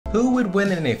Who would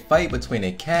win in a fight between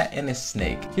a cat and a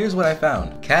snake? Here's what I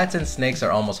found. Cats and snakes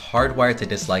are almost hardwired to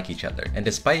dislike each other, and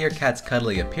despite your cat's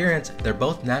cuddly appearance, they're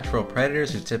both natural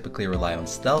predators who typically rely on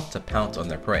stealth to pounce on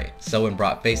their prey. So when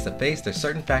brought face to face, there's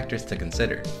certain factors to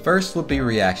consider. First would be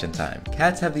reaction time.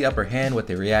 Cats have the upper hand with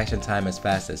a reaction time as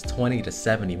fast as 20 to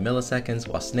 70 milliseconds,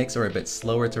 while snakes are a bit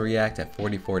slower to react at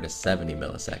 44 to 70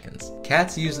 milliseconds.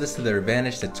 Cats use this to their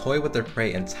advantage to toy with their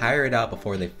prey and tire it out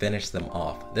before they finish them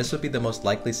off. This would be the most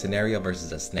likely scenario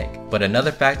versus a snake. But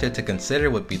another factor to consider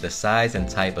would be the size and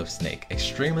type of snake.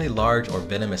 Extremely large or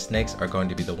venomous snakes are going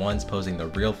to be the ones posing the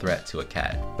real threat to a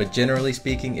cat. But generally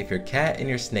speaking, if your cat and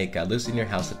your snake got loose in your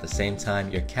house at the same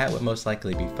time, your cat would most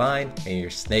likely be fine and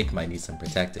your snake might need some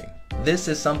protecting. This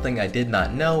is something I did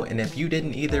not know, and if you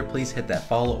didn't either, please hit that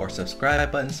follow or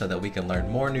subscribe button so that we can learn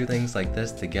more new things like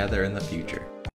this together in the future.